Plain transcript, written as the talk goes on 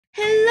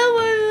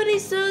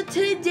so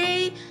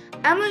today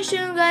I'm gonna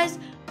show you guys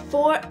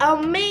 4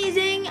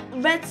 amazing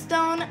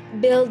redstone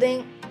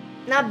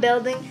not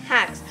building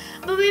hacks.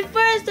 But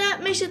before I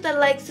start, make sure to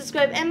like,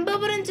 subscribe, and bell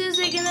button too,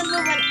 so you get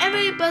notified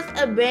whenever you post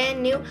a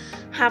brand new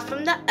hack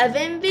from the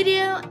oven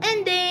video,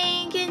 and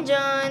then you can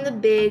join the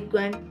big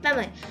one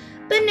family.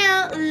 But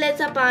now let's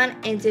hop on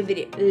into the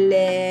video.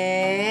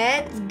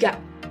 Let's go.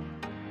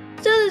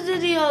 So let's do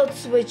the old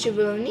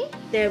switcheroonie.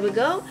 There we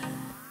go.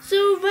 So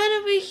right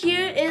over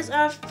here is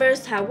our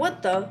first hack.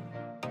 What the?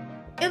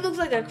 It looks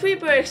like a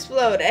creeper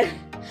exploded.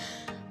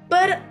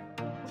 But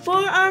for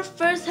our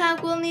first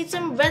hack, we'll need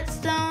some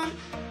redstone,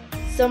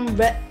 some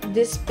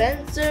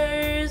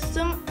dispensers,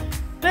 some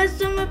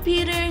redstone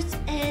repeaters,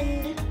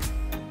 and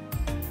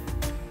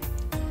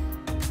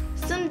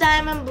some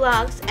diamond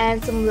blocks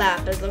and some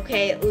lapis.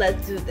 Okay,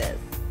 let's do this.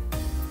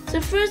 So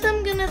first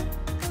I'm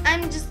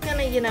just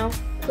gonna,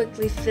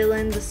 quickly fill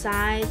in the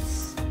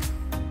sides.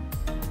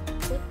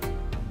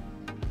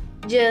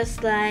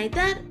 Just like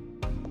that.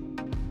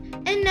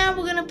 And now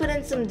we're gonna put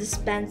in some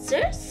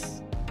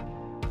dispensers.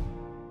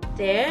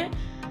 There.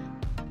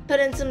 Put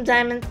in some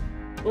diamonds.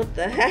 What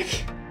the heck?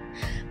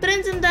 Put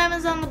in some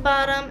diamonds on the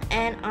bottom,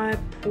 and our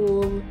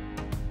pool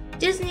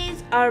just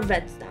needs our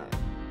redstone.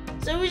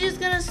 So we're just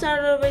gonna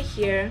start over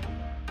here.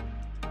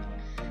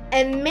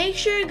 And make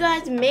sure,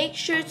 guys,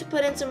 to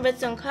put in some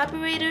redstone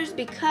cooperators,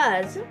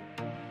 because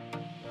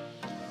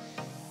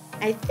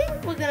I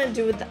think we're gonna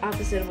do it the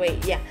opposite way.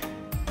 Yeah.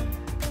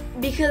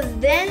 Because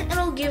then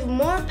it'll give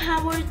more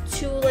power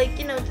to,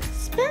 the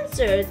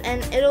dispensers,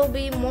 and it'll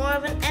be more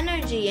of an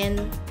energy, and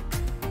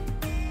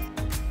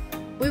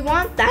we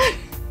want that.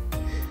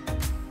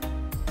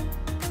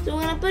 So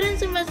we're gonna put in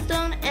some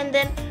redstone, and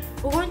then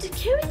we're going to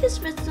carry this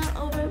redstone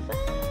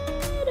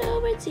right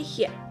over to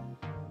here.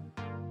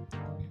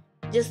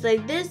 Just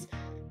like this,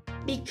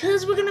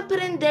 because we're gonna put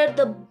in there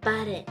the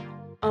button.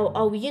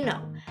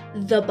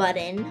 The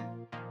button.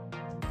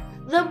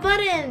 The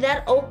button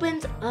that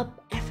opens up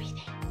everything.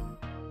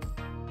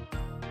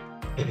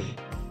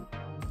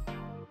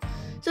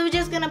 So we're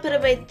just gonna put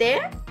it right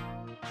there,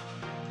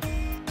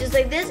 just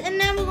like this, and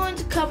now we're going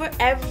to cover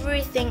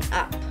everything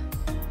up.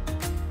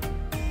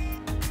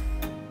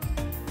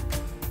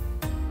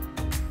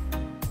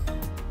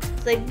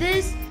 Just like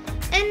this,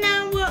 and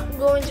now we're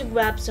going to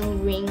grab some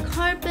green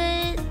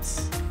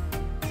carpets,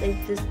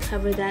 like this,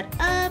 cover that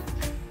up,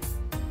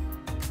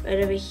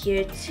 right over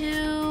here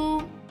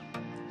too,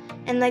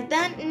 and like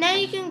that. Now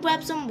you can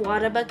grab some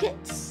water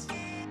buckets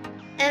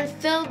and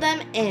fill them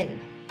in.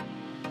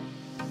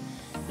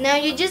 Now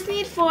you just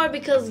need 4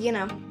 because,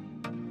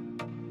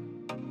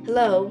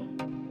 hello,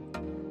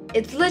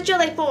 it's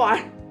literally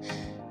 4.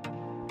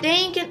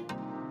 Then you can,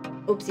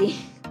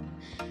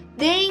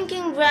 then you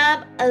can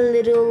grab a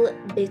little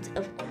bit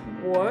of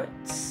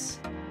quartz,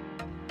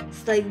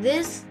 just like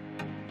this,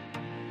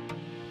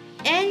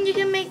 and you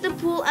can make the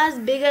pool as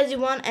big as you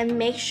want, and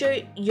make sure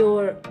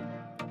your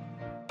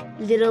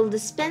little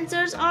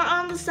dispensers are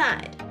on the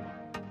side.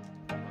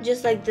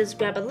 Just like this,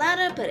 grab a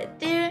ladder, put it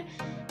there.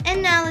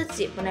 And now let's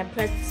see, when I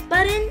press this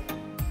button,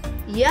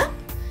 yep,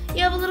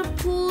 you have a little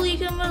pool, you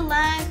can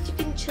relax, you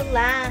can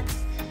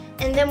chillax.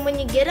 And then when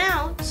you get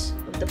out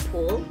of the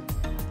pool,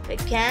 if I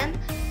can,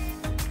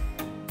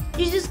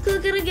 you just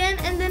click it again,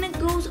 and then it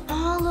goes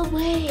all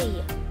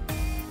away.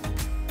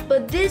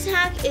 But this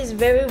hack is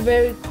very,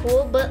 very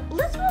cool, but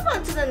let's move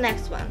on to the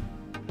next one.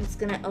 I'm just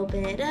gonna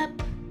open it up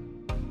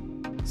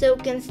so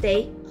it can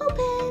stay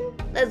open.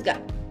 Let's go.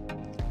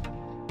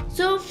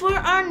 So for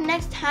our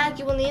next hack,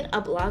 you will need a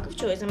block of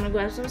choice. I'm gonna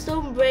grab some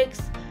stone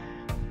bricks,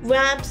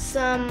 grab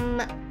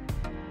some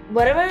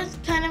whatever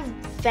kind of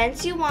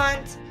fence you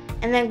want,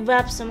 and then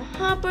grab some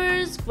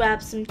hoppers,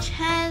 grab some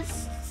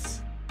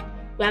chests,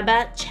 grab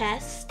a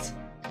chest,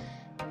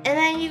 and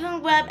then you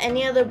can grab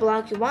any other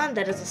block you want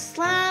that is a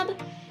slab,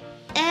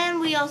 and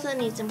we also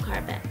need some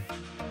carpet.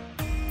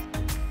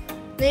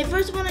 Now you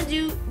first want to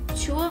do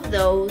 2 of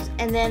those,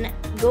 and then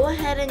go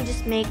ahead and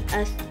just make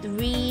a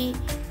 3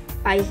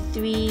 by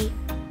 3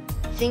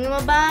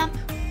 thingamabob,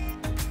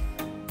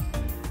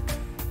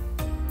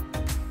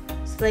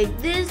 just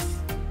like this.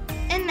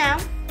 And now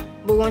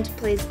we're going to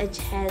place a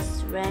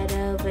chest right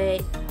over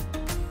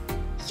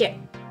here.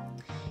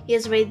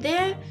 Yes, right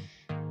there.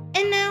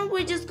 And now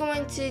we're just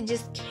going to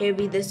just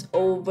carry this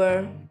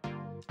over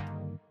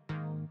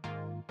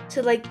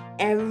to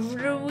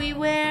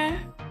everywhere,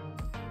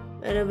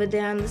 right over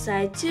there on the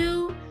side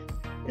too,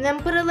 and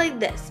then put it like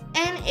this.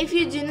 And if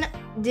you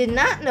did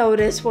not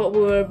notice what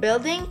we're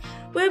building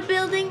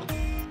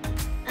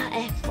an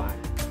egg farm.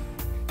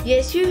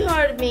 Yes, you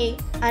heard me,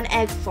 an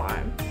egg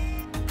farm.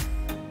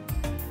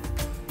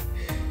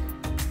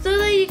 So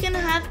that you can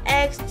have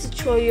eggs to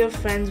throw your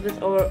friends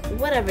with, or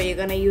whatever you're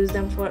gonna use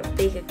them for.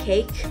 Bake a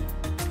cake.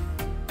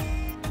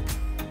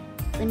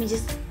 Let me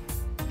just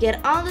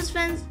get all this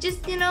fence.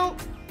 Just,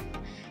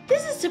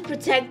 this is to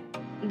protect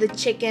the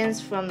chickens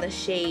from the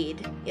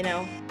shade,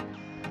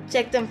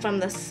 protect them from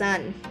the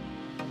sun.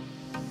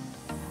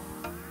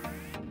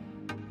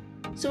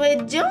 So I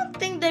don't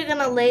think they're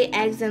gonna lay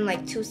eggs in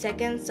like 2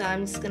 seconds, so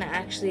I'm just gonna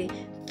actually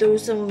throw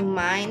some of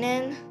mine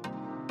in.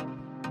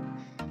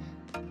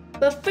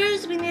 But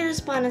first we need to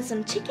spawn in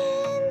some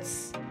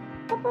chickens.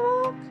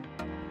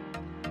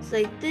 It's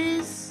like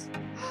this.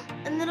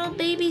 And little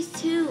babies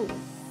too.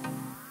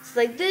 It's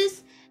like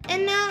this.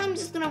 And now I'm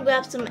just gonna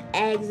grab some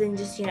eggs and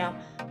just, you know,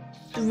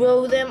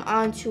 throw them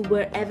onto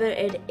wherever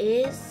it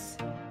is.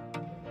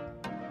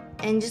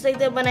 And just like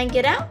that, when I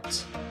get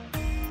out,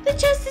 the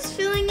chest is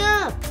filling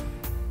up.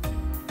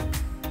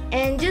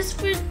 And just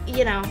for,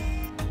 you know,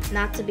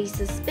 not to be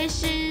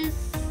suspicious,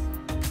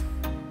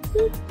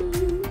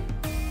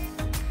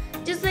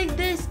 just like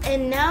this,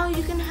 and now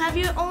you can have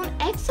your own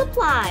egg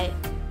supply.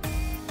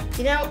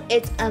 You know,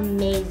 it's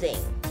amazing,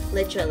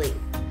 literally.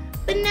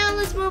 But now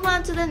let's move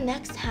on to the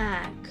next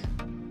hack.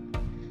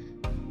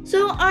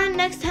 So our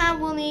next hack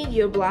will need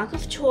your block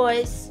of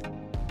choice,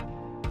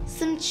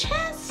 some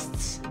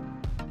chests,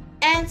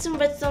 and some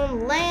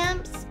redstone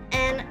lamps,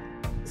 and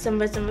some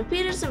redstone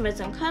repeaters, some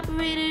redstone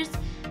carburetors,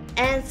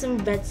 and some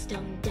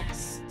redstone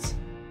dust.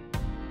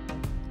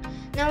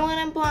 Now we're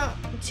gonna put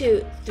 1,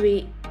 2,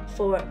 3,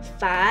 4,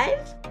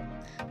 5.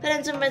 Put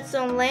in some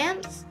redstone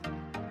lamps.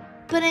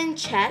 Put in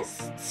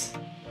chests,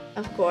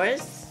 of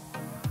course.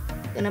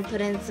 Gonna put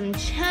in some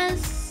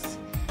chests.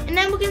 And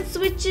then we can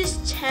switch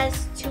this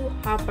chest to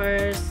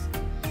hoppers.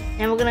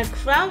 Now we're gonna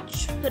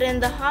crouch, put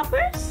in the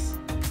hoppers.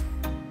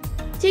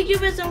 Take your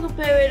redstone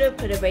comparator,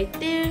 put it right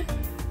there.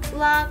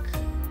 Block,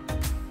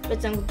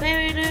 redstone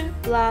comparator,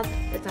 block,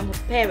 redstone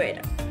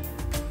comparator.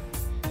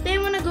 Then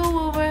you wanna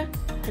go over,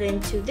 put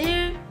into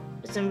there,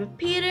 redstone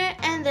repeater,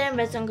 and then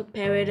redstone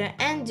comparator,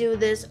 and do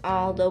this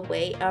all the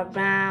way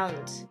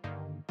around.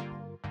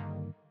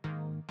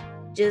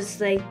 Just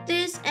like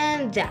this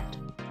and that.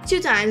 2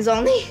 times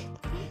only.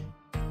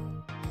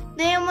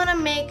 Then I wanna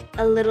make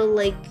a little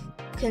like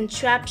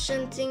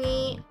contraption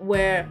thingy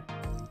where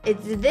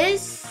it's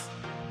this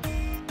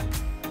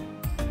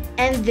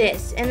and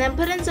this, and then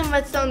put in some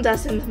redstone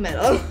dust in the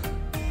middle.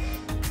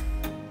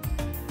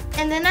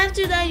 And then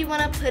after that you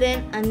wanna put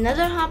in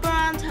another hopper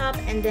on top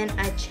and then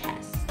a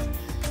chest.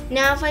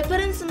 Now if I put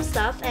in some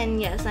stuff,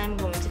 and yes, I'm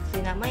going to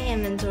clean up my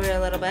inventory a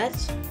little bit.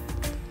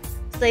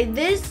 It's like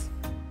this.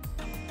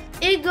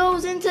 It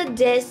goes into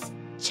this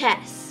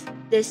chest.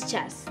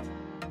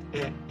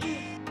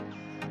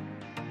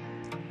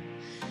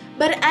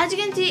 But as you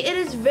can see, it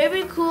is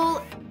very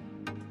cool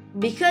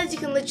because you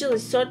can literally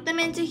sort them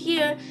into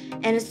here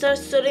and it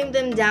starts sorting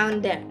them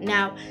down there.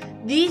 Now,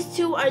 these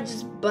two are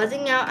just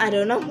buzzing out. I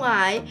don't know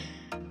why,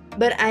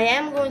 but I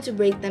am going to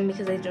break them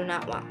because I do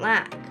not want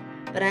lag.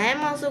 But I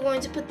am also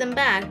going to put them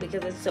back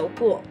because it's so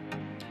cool.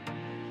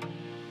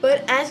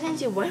 But as you can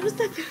see, why was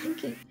that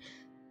blinking?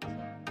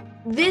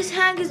 This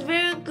hack is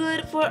very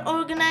good for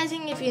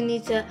organizing if you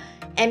need to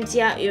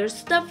empty out your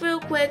stuff real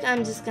quick.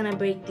 I'm just gonna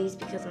break these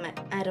because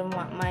I don't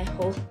want my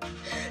whole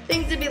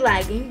thing to be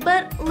lagging.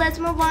 But let's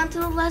move on to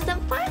the last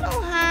and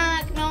final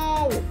hack.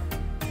 No.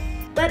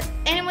 But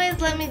anyways,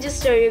 let me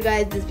just show you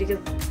guys this because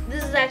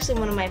this is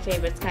actually one of my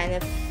favorites, kind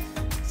of.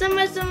 Some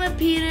redstone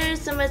repeaters,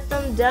 some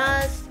redstone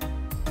dust,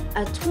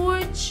 a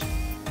torch,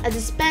 a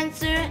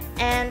dispenser,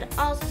 and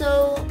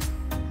also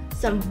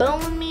some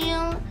bone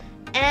meal.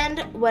 And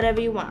whatever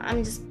you want.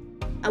 I'm just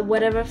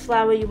whatever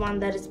flower you want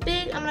that is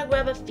big. I'm gonna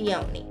grab a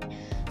peony.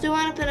 So you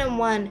want to put in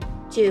 1,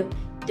 2,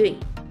 3,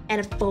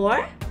 and a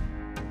 4.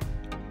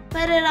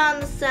 Put it on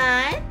the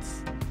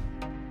sides.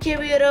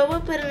 Carry it over.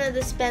 Put in a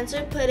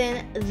dispenser. Put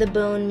in the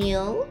bone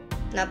meal,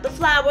 not the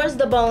flowers.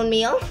 The bone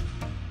meal.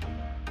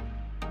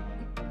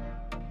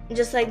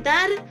 Just like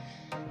that.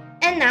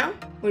 And now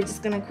we're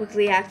just gonna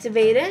quickly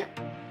activate it.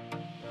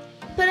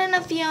 Put in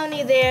a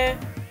peony there.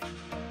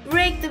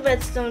 Break the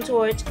redstone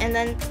torch and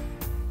then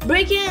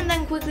break it and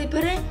then quickly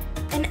put it,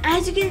 and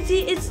as you can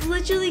see, it's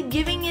literally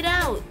giving it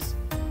out.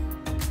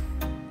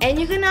 And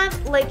you can have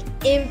like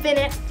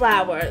infinite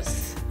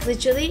flowers,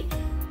 literally.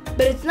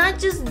 But it's not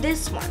just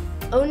this one.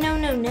 Oh no,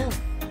 no, no.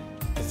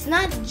 It's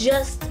not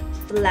just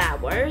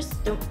flowers.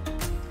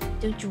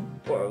 Don't you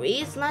worry.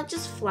 It's not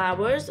just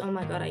flowers. Oh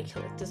my god, I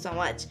collected so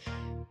much.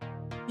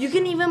 You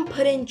can even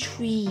put in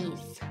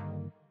trees.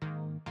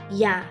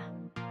 Yeah,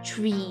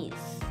 trees.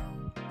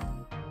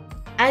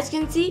 As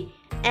you can see,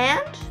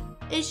 and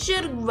it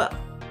should grow.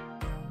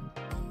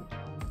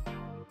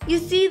 You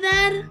see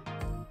that?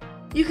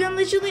 You can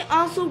literally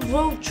also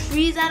grow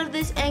trees out of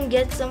this and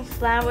get some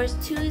flowers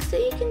too, so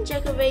you can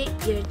decorate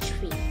your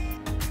tree.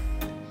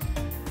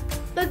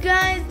 But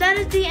guys, that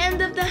is the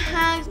end of the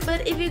hacks.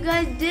 But if you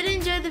guys did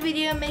enjoy the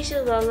video, make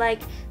sure to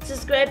like,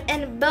 subscribe,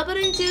 and bell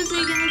button too, so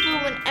you can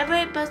know whenever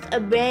I post a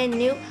brand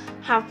new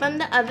Hot from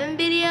the Oven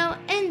video,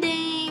 and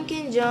then you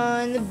can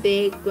join the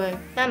big growing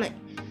family.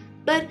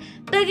 But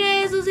bye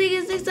guys, we'll see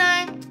you guys next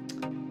time.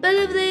 Bye,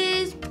 love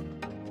these.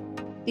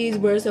 These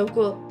were so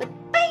cool. But